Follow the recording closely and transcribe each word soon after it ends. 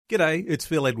G'day, it's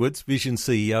Phil Edwards, Vision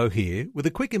CEO here, with a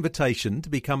quick invitation to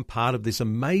become part of this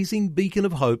amazing beacon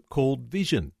of hope called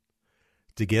Vision.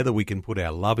 Together we can put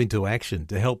our love into action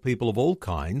to help people of all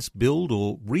kinds build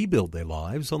or rebuild their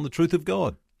lives on the truth of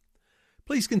God.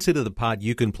 Please consider the part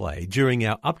you can play during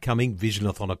our upcoming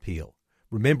Visionathon appeal,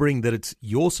 remembering that it's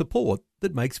your support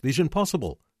that makes Vision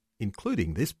possible,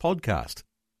 including this podcast.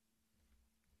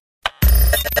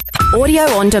 Audio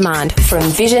on demand from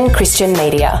Vision Christian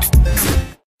Media.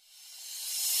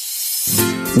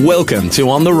 Welcome to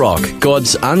On The Rock,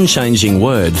 God's unchanging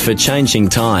word for changing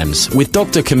times, with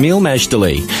Dr. Camille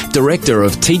Majdali, Director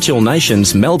of Teach All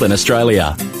Nations, Melbourne,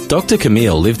 Australia. Dr.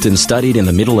 Camille lived and studied in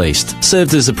the Middle East,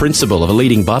 served as a principal of a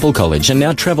leading Bible college, and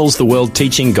now travels the world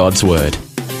teaching God's word.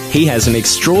 He has an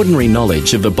extraordinary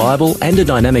knowledge of the Bible and a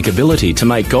dynamic ability to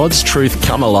make God's truth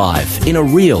come alive in a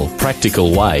real,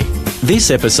 practical way.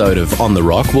 This episode of On The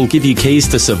Rock will give you keys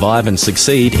to survive and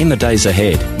succeed in the days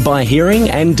ahead by hearing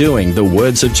and doing the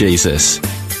words of Jesus.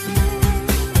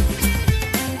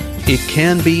 It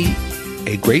can be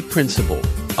a great principle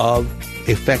of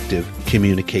effective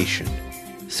communication,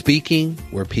 speaking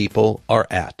where people are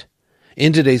at.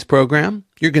 In today's program,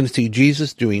 you're going to see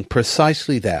Jesus doing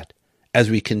precisely that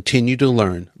as we continue to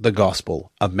learn the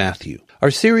Gospel of Matthew.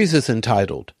 Our series is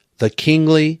entitled The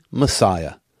Kingly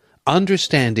Messiah,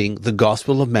 Understanding the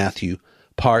Gospel of Matthew,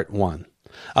 Part 1,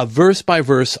 a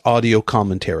verse-by-verse audio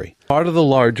commentary, part of the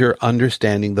larger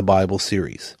Understanding the Bible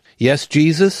series. Yes,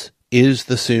 Jesus is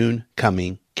the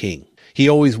soon-coming King. He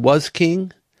always was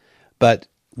King, but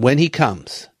when he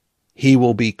comes, he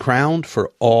will be crowned for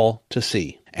all to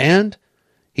see. And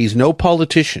he's no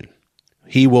politician.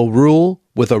 He will rule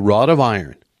with a rod of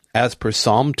iron, as per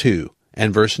Psalm 2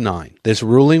 and verse 9. This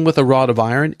ruling with a rod of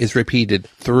iron is repeated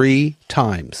 3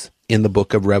 times in the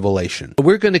book of Revelation.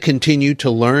 We're going to continue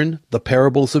to learn the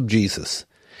parables of Jesus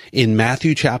in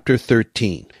Matthew chapter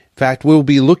 13. In fact, we'll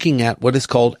be looking at what is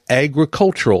called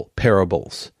agricultural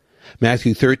parables.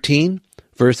 Matthew 13,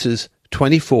 verses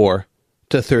 24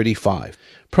 to 35.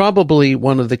 Probably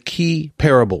one of the key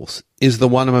parables is the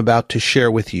one I'm about to share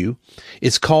with you.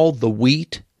 It's called the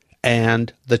wheat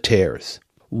and the tares.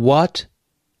 What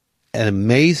an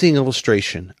amazing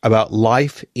illustration about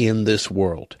life in this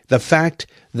world. The fact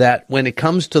that when it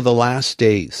comes to the last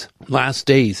days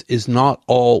is not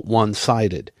all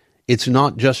one-sided. It's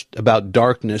not just about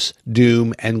darkness,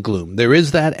 doom, and gloom. There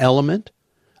is that element.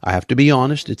 I have to be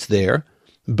honest, it's there.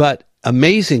 But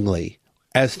amazingly,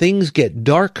 as things get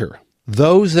darker,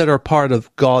 those that are part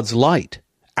of God's light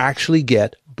actually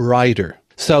get brighter.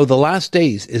 So the last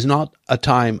days is not a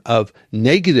time of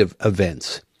negative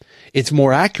events. It's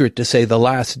more accurate to say the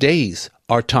last days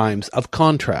are times of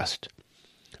contrast,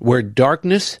 where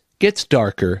darkness gets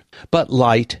darker, but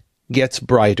light gets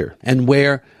brighter, and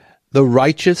where the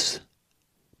righteous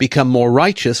become more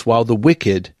righteous while the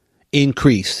wicked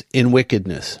increase in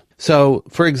wickedness. So,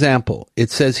 for example,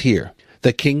 it says here,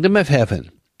 the kingdom of heaven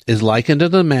is likened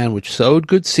unto the man which sowed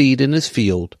good seed in his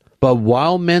field, but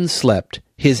while men slept,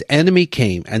 his enemy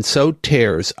came and sowed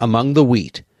tares among the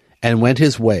wheat, and went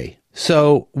his way.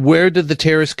 So where did the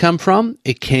tares come from?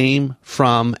 It came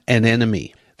from an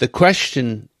enemy. The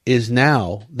question is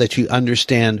now that you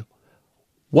understand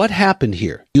what happened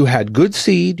here. You had good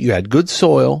seed, you had good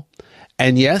soil,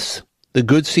 and yes, the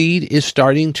good seed is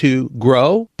starting to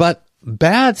grow, but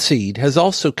bad seed has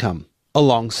also come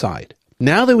alongside.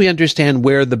 Now that we understand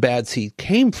where the bad seed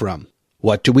came from,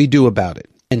 what do we do about it?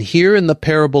 And here in the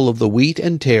parable of the wheat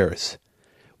and tares,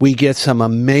 we get some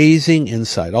amazing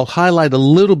insight. I'll highlight a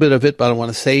little bit of it, but I want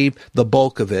to save the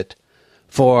bulk of it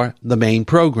for the main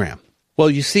program. Well,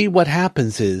 you see, what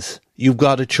happens is you've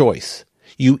got a choice.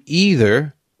 You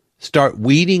either start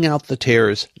weeding out the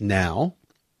tares now,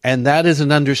 and that is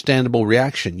an understandable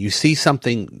reaction. You see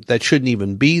something that shouldn't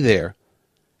even be there,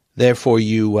 therefore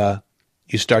you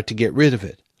start to get rid of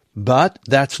it. But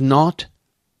that's not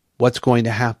what's going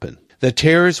to happen. The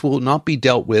tares will not be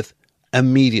dealt with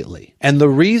immediately. And the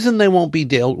reason they won't be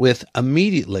dealt with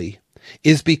immediately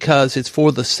is because it's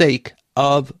for the sake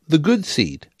of the good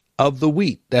seed, of the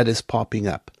wheat that is popping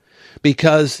up.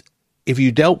 Because if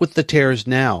you dealt with the tares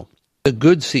now, the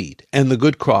good seed and the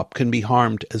good crop can be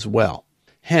harmed as well.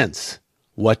 Hence,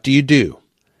 what do?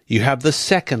 You have the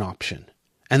second option,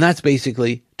 and that's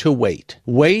basically to wait.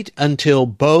 Wait until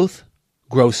both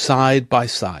grow side by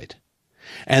side.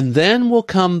 And then will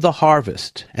come the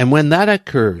harvest. And when that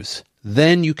occurs,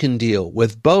 then you can deal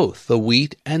with both the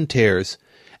wheat and tares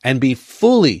and be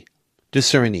fully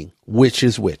discerning which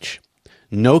is which.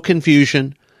 No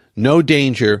confusion, no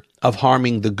danger of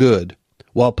harming the good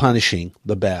while punishing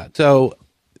the bad. So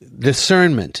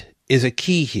discernment is a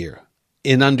key here.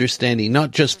 in understanding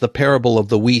not just the parable of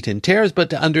the wheat and tares, but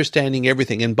to understanding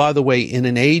everything. And by the way, in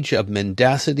an age of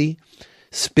mendacity,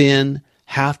 spin,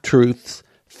 half-truths,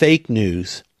 fake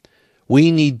news,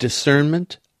 we need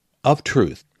discernment of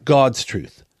truth, God's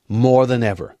truth, more than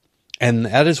ever. And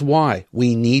that is why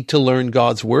we need to learn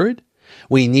God's Word.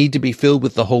 We need to be filled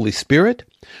with the Holy Spirit.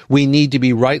 We need to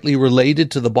be rightly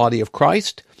related to the body of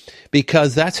Christ,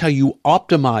 because that's how you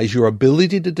optimize your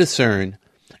ability to discern,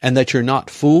 and that you're not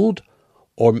fooled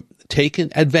or taken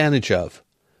advantage of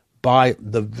by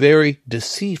the very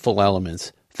deceitful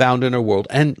elements found in our world.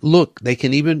 And look, they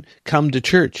can even come to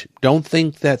church. Don't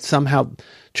think that somehow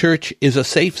church is a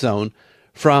safe zone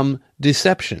from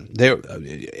deception.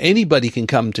 Anybody can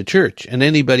come to church, and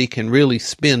anybody can really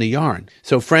spin a yarn.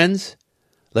 So friends,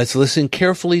 let's listen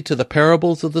carefully to the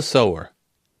parables of the sower,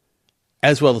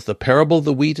 as well as the parable of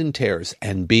the wheat and tares,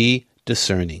 and be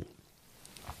discerning.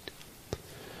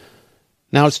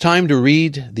 Now it's time to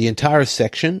read the entire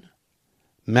section,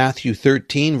 Matthew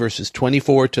 13, verses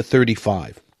 24 to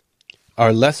 35.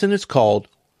 Our lesson is called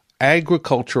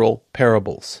Agricultural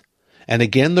Parables. And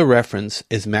again, the reference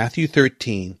is Matthew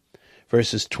 13,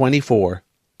 verses 24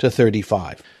 to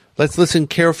 35. Let's listen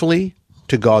carefully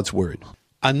to God's word.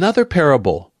 Another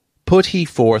parable put he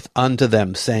forth unto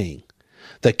them, saying,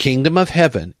 The kingdom of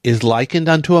heaven is likened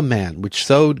unto a man which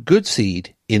sowed good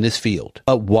seed in his field.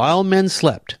 But while men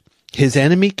slept, his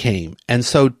enemy came and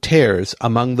sowed tares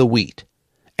among the wheat,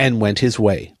 and went his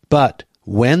way. But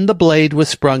when the blade was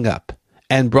sprung up,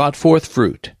 and brought forth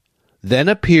fruit, then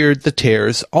appeared the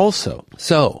tares also.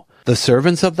 So the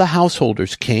servants of the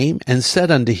householders came and said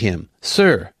unto him,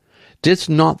 Sir, didst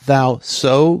not thou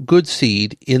sow good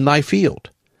seed in thy field?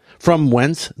 From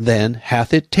whence then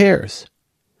hath it tares?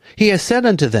 He has said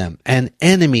unto them, An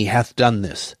enemy hath done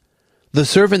this. The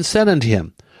servants said unto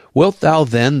him, Wilt thou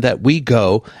then that we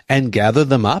go and gather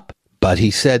them up? But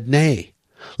he said, Nay,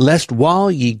 lest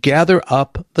while ye gather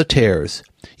up the tares,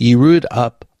 ye root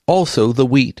up also the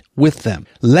wheat with them.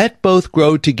 Let both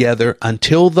grow together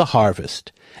until the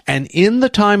harvest. And in the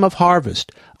time of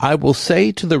harvest I will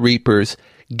say to the reapers,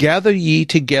 Gather ye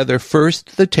together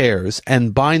first the tares,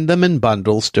 and bind them in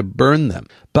bundles to burn them,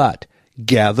 but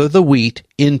gather the wheat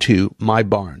into my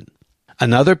barn.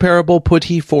 Another parable put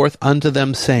he forth unto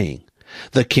them, saying,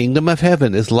 The kingdom of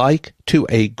heaven is like to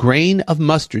a grain of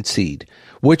mustard seed,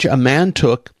 which a man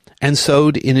took and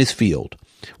sowed in his field,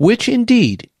 which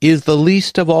indeed is the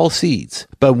least of all seeds.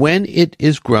 But when it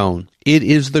is grown, it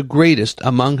is the greatest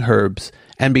among herbs,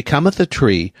 and becometh a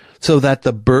tree, so that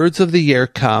the birds of the air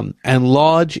come and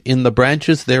lodge in the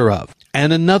branches thereof.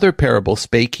 And another parable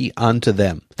spake he unto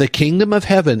them. The kingdom of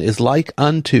heaven is like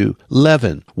unto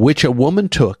leaven, which a woman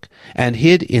took and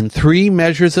hid in 3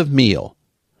 measures of meal,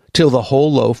 till the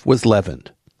whole loaf was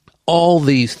leavened. All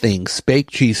these things spake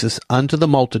Jesus unto the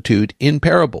multitude in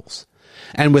parables.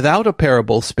 And without a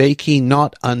parable spake he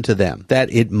not unto them,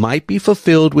 that it might be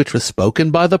fulfilled which was spoken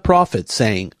by the prophet,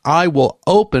 saying, I will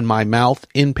open my mouth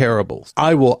in parables.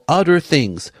 I will utter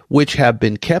things which have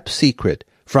been kept secret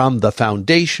from the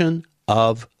foundation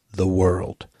of the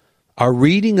world. Our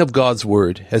reading of God's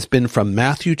Word has been from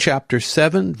Matthew chapter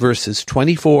 7, verses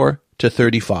 24 to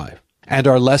 35. And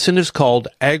our lesson is called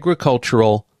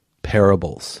Agricultural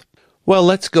Parables. Well,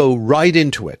 let's go right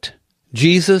into it.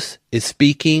 Jesus is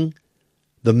speaking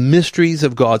the mysteries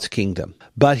of God's kingdom,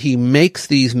 but he makes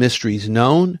these mysteries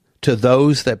known to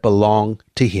those that belong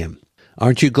to him.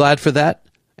 Aren't you glad for that?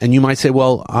 And you might say,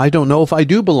 well, I don't know if I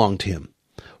do belong to him.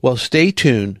 Well, stay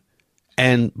tuned,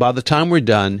 and by the time we're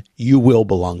done, you will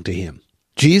belong to him.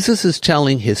 Jesus is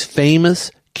telling his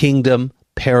famous kingdom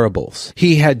parables.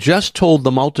 He had just told the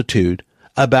multitude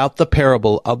about the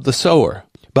parable of the sower,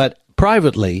 but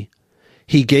privately,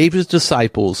 he gave his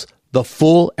disciples the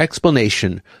full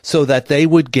explanation so that they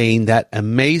would gain that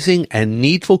amazing and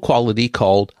needful quality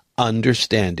called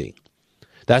understanding.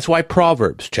 That's why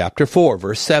Proverbs chapter 4,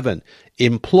 verse 7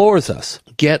 implores us,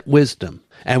 get wisdom,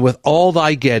 and with all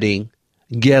thy getting,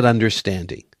 get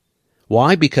understanding.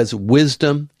 Why? Because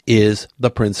wisdom is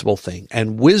the principal thing.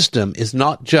 And wisdom is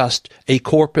not just a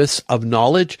corpus of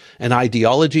knowledge, an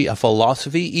ideology, a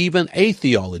philosophy, even a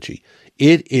theology.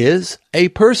 It is a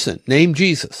person named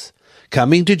Jesus.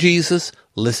 Coming to Jesus,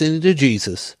 listening to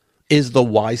Jesus, is the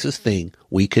wisest thing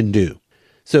we can do.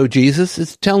 So Jesus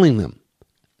is telling them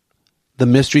the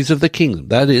mysteries of the kingdom,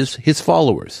 that is, his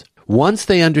followers. Once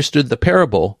they understood the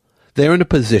parable, they're in a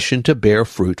position to bear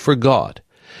fruit for God.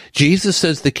 Jesus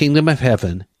says the kingdom of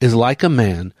heaven is like a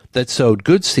man that sowed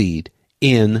good seed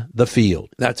in the field.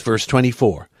 That's verse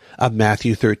 24 of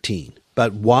Matthew 13.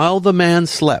 But while the man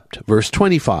slept, verse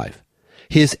 25,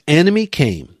 his enemy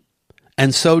came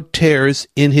and sowed tares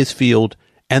in his field,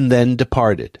 and then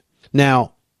departed.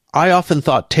 Now, I often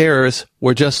thought tares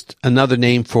were just another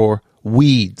name for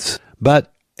weeds,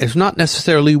 but it's not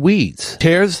necessarily weeds.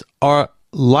 Tares are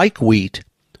like wheat,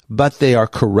 but they are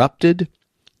corrupted,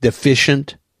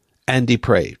 deficient, and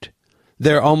depraved.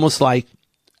 They're almost like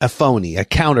a phony, a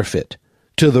counterfeit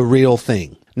to the real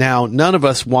thing. Now, none of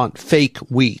us want fake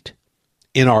wheat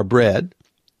in our bread,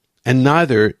 and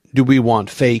neither do we want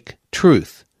fake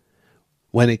truth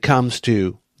when it comes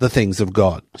to the things of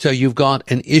God. So you've got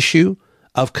an issue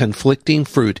of conflicting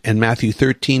fruit in Matthew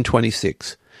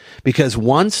 13:26, because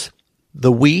once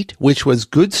the wheat, which was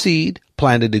good seed,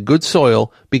 planted in good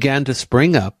soil, began to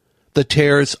spring up, the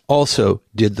tares also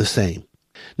did the same.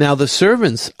 Now the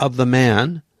servants of the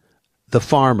man, the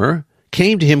farmer,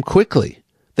 came to him quickly.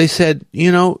 They said,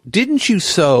 didn't you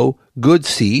sow good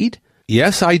seed?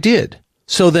 Yes, I did.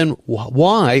 So then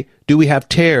why do we have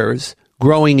tares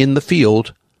growing in the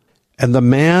field? And the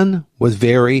man was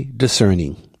very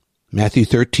discerning. Matthew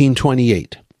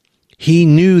 13:28. He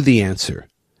knew the answer.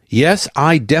 Yes,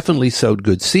 I definitely sowed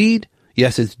good seed.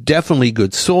 Yes, it's definitely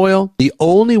good soil. The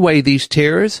only way these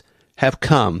tares have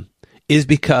come is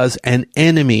because an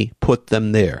enemy put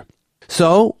them there.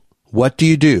 So, what do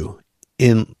you do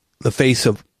in the face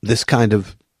of this kind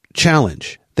of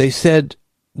challenge? They said,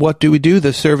 what do we do?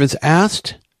 The servants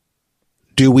asked,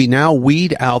 do we now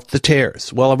weed out the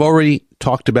tares? Well, I've already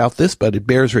talked about this, but it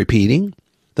bears repeating.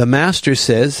 The master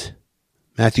says,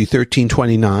 Matthew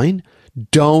 13:29,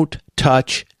 don't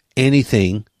touch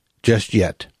anything just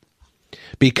yet.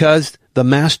 Because the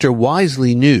master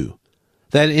wisely knew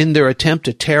that in their attempt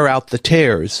to tear out the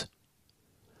tares,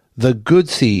 the good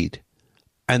seed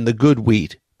and the good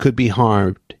wheat could be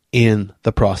harmed in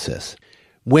the process.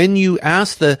 When you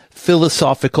ask the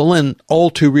philosophical and all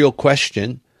too real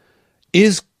question,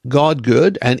 is God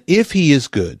good? And if he is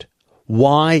good,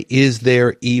 why is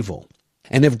there evil?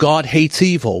 And if God hates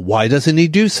evil, why doesn't he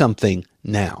do something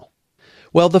now?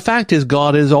 Well, the fact is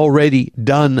God has already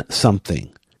done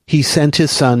something. He sent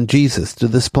his son Jesus to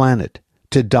this planet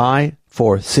to die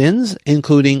for sins,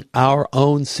 including our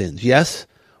own sins. Yes,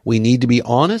 we need to be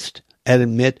honest and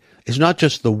admit it's not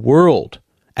just the world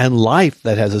and life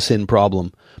that has a sin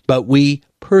problem, but we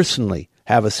personally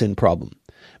have a sin problem,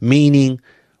 meaning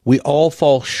we all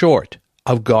fall short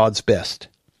of God's best.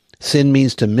 Sin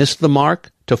means to miss the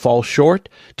mark, to fall short,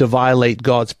 to violate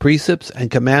God's precepts and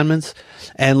commandments.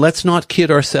 And let's not kid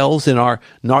ourselves in our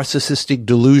narcissistic,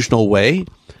 delusional way.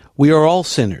 We are all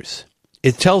sinners.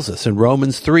 It tells us in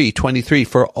Romans 3:23,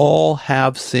 for all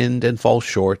have sinned and fall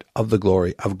short of the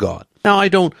glory of God. Now, I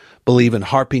don't believe in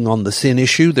harping on the sin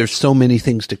issue. There's so many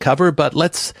things to cover, but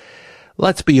let's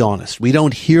be honest. We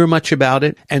don't hear much about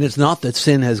it, and it's not that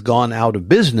sin has gone out of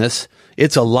business.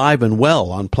 It's alive and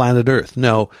well on planet Earth.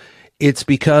 No, it's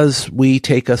because we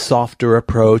take a softer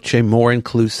approach, a more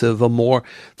inclusive, a more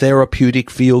therapeutic,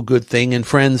 feel-good thing. And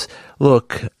friends,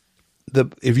 look,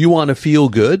 if you want to feel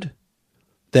good,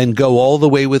 then go all the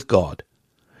way with God.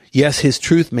 Yes, his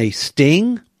truth may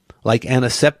sting like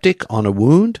antiseptic on a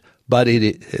wound, but it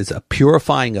is a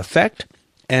purifying effect,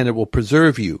 and it will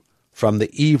preserve you from the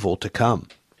evil to come.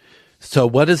 So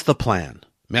what is the plan?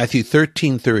 Matthew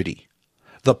 13:30.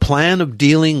 The plan of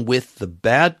dealing with the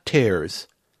bad tares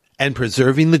and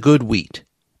preserving the good wheat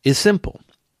is simple.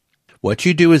 What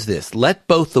you do is this: let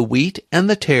both the wheat and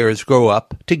the tares grow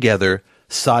up together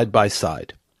side by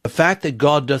side. The fact that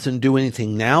God doesn't do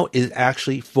anything now is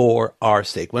actually for our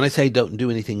sake. When I say don't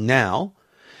do anything now,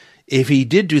 if he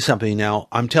did do something now,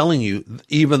 I'm telling you,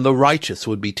 even the righteous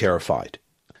would be terrified.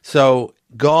 So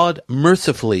God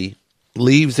mercifully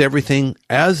leaves everything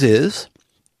as is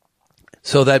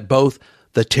so that both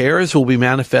the tares will be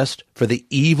manifest for the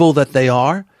evil that they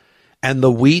are, and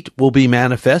the wheat will be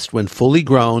manifest when fully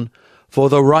grown for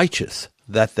the righteous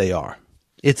that they are.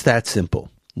 It's that simple.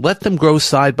 Let them grow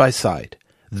side by side.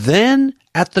 Then,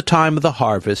 at the time of the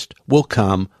harvest, will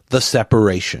come the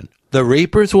separation. The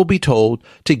reapers will be told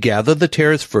to gather the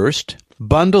tares first,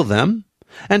 bundle them,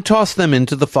 and toss them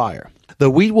into the fire. The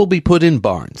wheat will be put in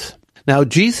barns. Now,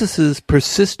 Jesus'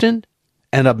 persistent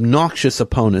and obnoxious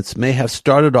opponents may have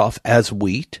started off as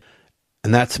wheat,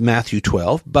 and that's Matthew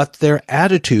 12, but their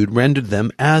attitude rendered them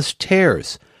as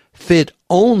tares, fit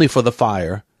only for the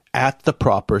fire at the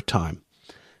proper time.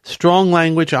 Strong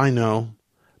language, I know,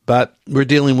 but we're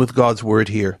dealing with God's word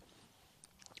here.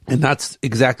 And that's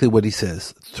exactly what he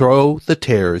says. Throw the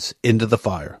tares into the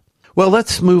fire. Well,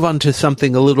 let's move on to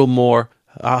something a little more,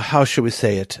 how should we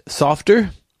say it,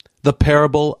 softer? The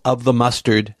parable of the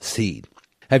mustard seed.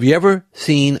 Have you ever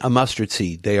seen a mustard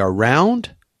seed? They are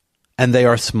round and they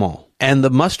are small. And the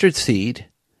mustard seed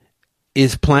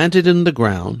is planted in the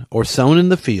ground or sown in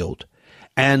the field,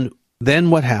 and then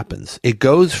what happens? It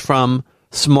goes from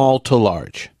small to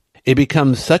large. It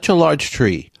becomes such a large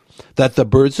tree that the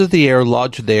birds of the air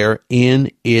lodge there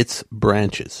in its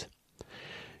branches.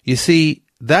 You see,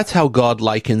 that's how God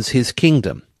likens his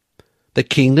kingdom. The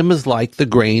kingdom is like the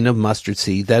grain of mustard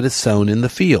seed that is sown in the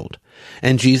field.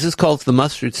 And Jesus calls the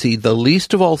mustard seed the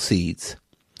least of all seeds,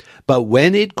 but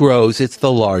when it grows, it's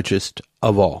the largest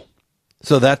of all,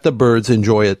 so that the birds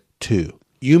enjoy it too.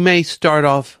 You may start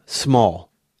off small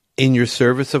in your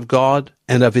service of God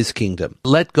and of his kingdom.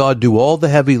 Let God do all the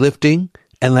heavy lifting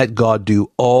and let God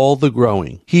do all the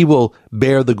growing. He will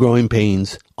bear the growing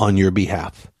pains on your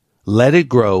behalf. Let it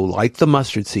grow like the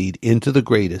mustard seed into the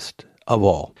greatest of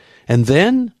all. And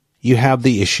then you have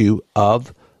the issue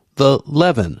of the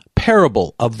leaven,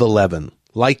 parable of the leaven,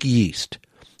 like yeast.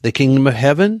 The kingdom of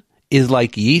heaven is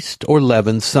like yeast or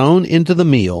leaven sown into the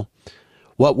meal.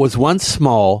 What was once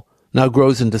small now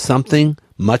grows into something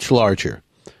much larger.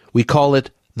 We call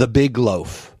it the big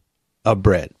loaf of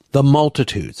bread, the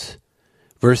multitudes.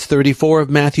 Verse 34 of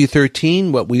Matthew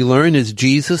 13, what we learn is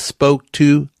Jesus spoke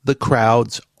to the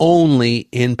crowds only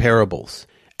in parables.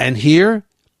 And here,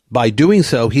 by doing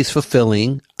so, he's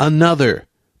fulfilling another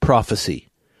prophecy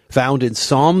found in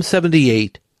Psalm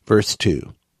 78, verse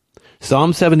 2.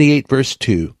 Psalm 78, verse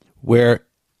 2, where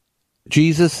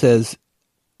Jesus says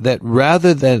that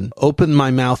rather than open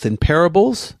my mouth in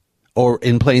parables, or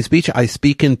in plain speech, I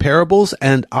speak in parables,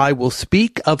 and I will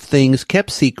speak of things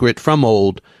kept secret from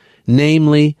old,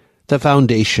 namely the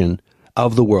foundation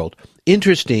of the world.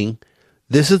 Interesting,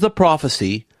 this is a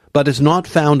prophecy, but it's not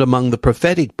found among the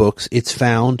prophetic books. It's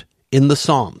found in the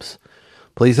Psalms.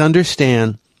 Please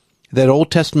understand that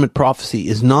Old Testament prophecy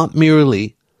is not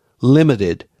merely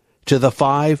limited to the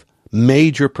 5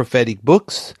 major prophetic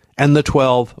books and the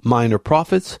 12 minor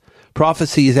prophets.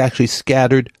 Prophecy is actually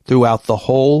scattered throughout the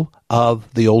whole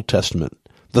of the Old Testament,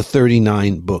 the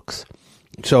 39 books.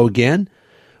 So again,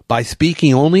 by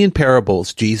speaking only in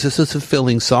parables, Jesus is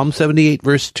fulfilling Psalm 78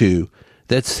 verse 2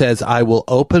 that says, I will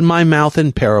open my mouth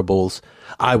in parables.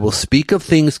 I will speak of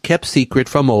things kept secret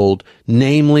from old,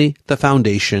 namely the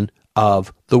foundation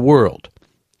of the world.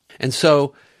 And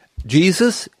so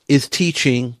Jesus is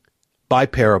teaching by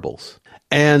parables.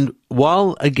 And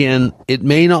while, again, it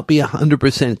may not be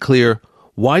 100% clear,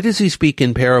 why does he speak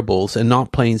in parables and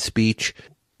not plain speech?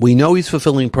 We know he's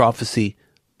fulfilling prophecy,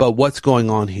 but what's going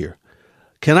on here?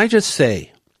 Can I just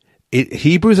say,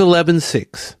 Hebrews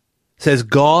 11:6 says,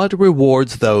 God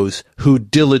rewards those who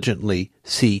diligently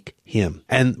seek him.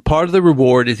 And part of the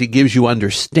reward is he gives you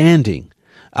understanding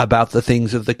about the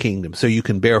things of the kingdom, so you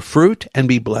can bear fruit and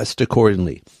be blessed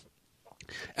accordingly.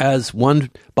 As one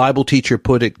Bible teacher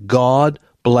put it, God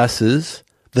blesses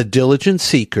the diligent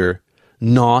seeker,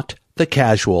 not the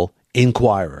casual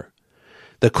inquirer.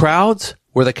 The crowds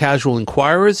were the casual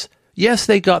inquirers. Yes,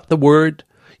 they got the word.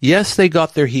 Yes, they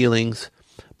got their healings.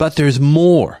 But there's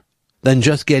more than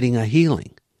just getting a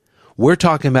healing. We're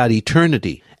talking about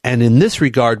eternity. And in this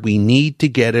regard, we need to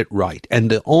get it right. And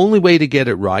the only way to get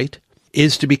it right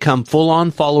is to become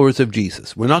full-on followers of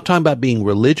Jesus. We're not talking about being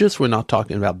religious. We're not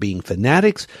talking about being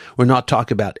fanatics. We're not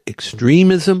talking about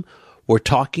extremism. We're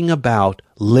talking about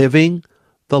living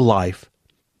the life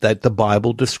that the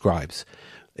Bible describes.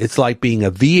 It's like being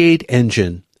a V8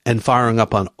 engine and firing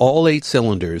up on all 8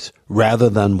 cylinders rather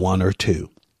than 1 or 2.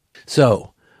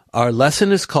 So, our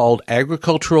lesson is called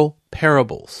Agricultural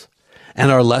Parables. And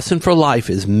our lesson for life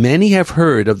is many have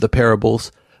heard of the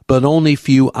parables, but only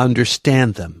few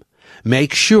understand them.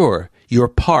 Make sure you're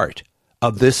part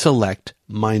of this select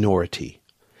minority.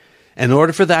 In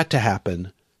order for that to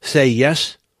happen, say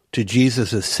yes to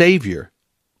Jesus as Savior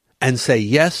and say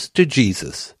yes to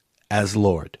Jesus as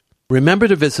Lord. Remember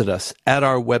to visit us at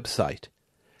our website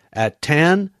at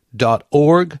tan.org.au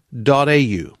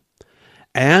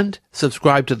and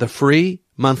subscribe to the free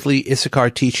monthly Issachar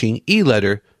Teaching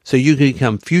e-letter so you can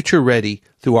become future ready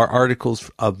through our articles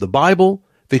of the Bible,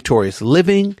 victorious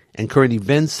living, and current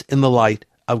events in the light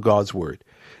of God's Word.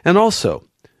 And also,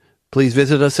 please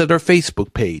visit us at our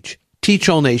Facebook page, Teach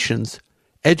All Nations,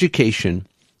 Education,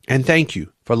 and thank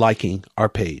you for liking our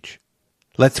page.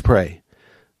 Let's pray.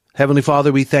 Heavenly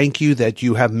Father, we thank you that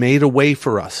you have made a way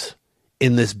for us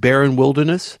in this barren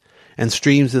wilderness and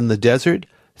streams in the desert.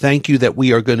 Thank you that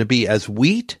we are going to be as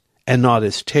wheat and not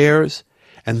as tares.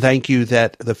 And thank you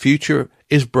that the future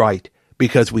is bright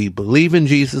because we believe in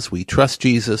Jesus, we trust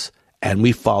Jesus, and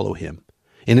we follow him.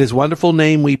 In his wonderful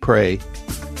name we pray.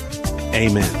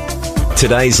 Amen.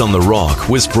 Today's On The Rock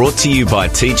was brought to you by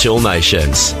Teach All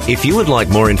Nations. If you would like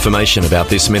more information about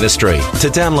this ministry, to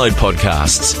download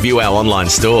podcasts, view our online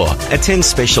store, attend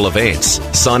special events,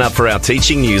 sign up for our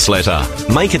teaching newsletter,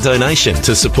 make a donation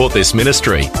to support this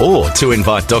ministry, or to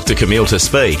invite Dr. Camille to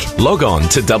speak, log on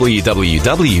to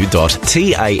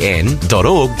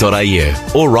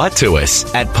www.tan.org.au or write to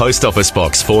us at Post Office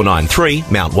Box 493,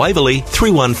 Mount Waverley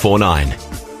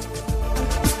 3149.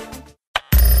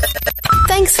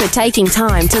 Thanks for taking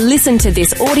time to listen to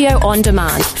this audio on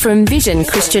demand from Vision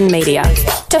Christian Media.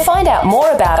 To find out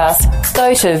more about us,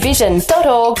 go to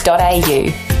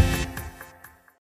vision.org.au.